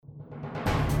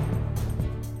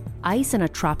Ice in a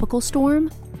tropical storm?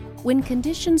 When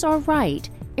conditions are right,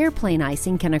 airplane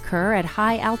icing can occur at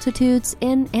high altitudes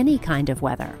in any kind of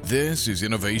weather. This is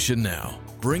Innovation Now,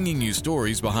 bringing you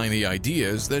stories behind the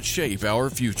ideas that shape our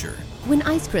future. When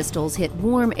ice crystals hit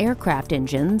warm aircraft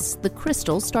engines, the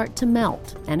crystals start to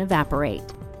melt and evaporate,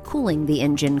 cooling the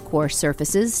engine core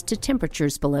surfaces to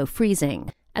temperatures below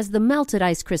freezing. As the melted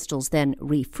ice crystals then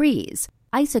refreeze,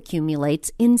 ice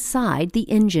accumulates inside the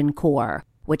engine core,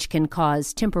 which can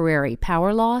cause temporary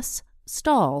power loss,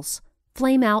 stalls,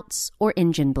 flameouts, or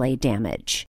engine blade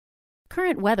damage.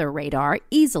 Current weather radar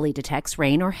easily detects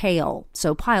rain or hail,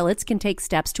 so pilots can take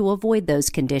steps to avoid those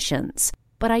conditions.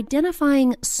 But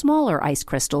identifying smaller ice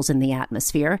crystals in the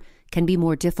atmosphere can be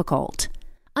more difficult.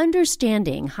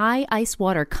 Understanding high ice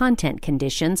water content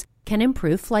conditions can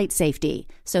improve flight safety,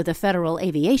 so the Federal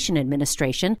Aviation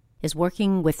Administration is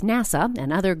working with NASA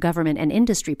and other government and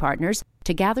industry partners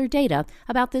to gather data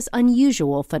about this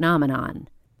unusual phenomenon.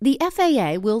 The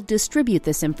FAA will distribute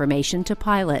this information to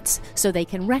pilots so they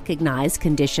can recognize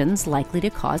conditions likely to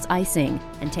cause icing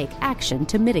and take action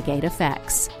to mitigate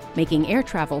effects, making air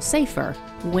travel safer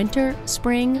winter,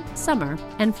 spring, summer,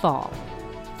 and fall.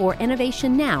 For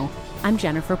Innovation Now, I'm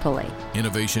Jennifer Pulley.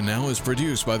 Innovation Now is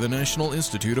produced by the National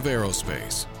Institute of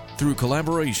Aerospace through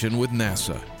collaboration with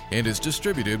NASA and is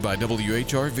distributed by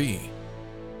WHRV.